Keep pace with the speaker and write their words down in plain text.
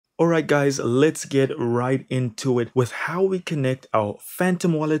Alright guys, let's get right into it with how we connect our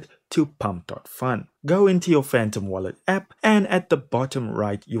Phantom wallet to Pump.fun. Go into your Phantom wallet app and at the bottom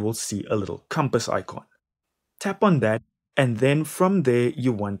right you will see a little compass icon. Tap on that and then from there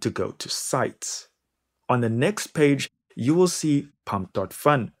you want to go to Sites. On the next page you will see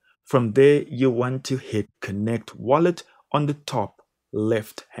Pump.fun. From there you want to hit Connect Wallet on the top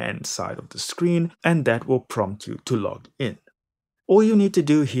left hand side of the screen and that will prompt you to log in. All you need to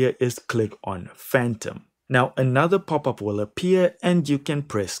do here is click on Phantom. Now another pop-up will appear and you can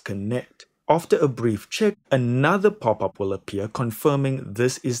press connect. After a brief check, another pop-up will appear confirming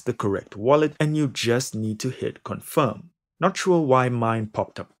this is the correct wallet and you just need to hit confirm. Not sure why mine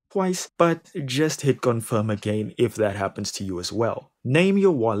popped up twice, but just hit confirm again if that happens to you as well. Name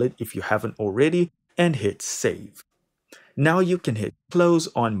your wallet if you haven't already and hit save. Now you can hit close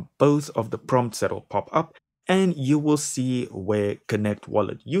on both of the prompts that will pop up and you will see where Connect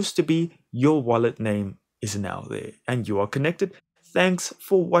Wallet used to be. Your wallet name is now there and you are connected. Thanks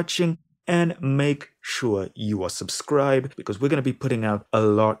for watching and make sure you are subscribed because we're going to be putting out a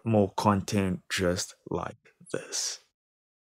lot more content just like this.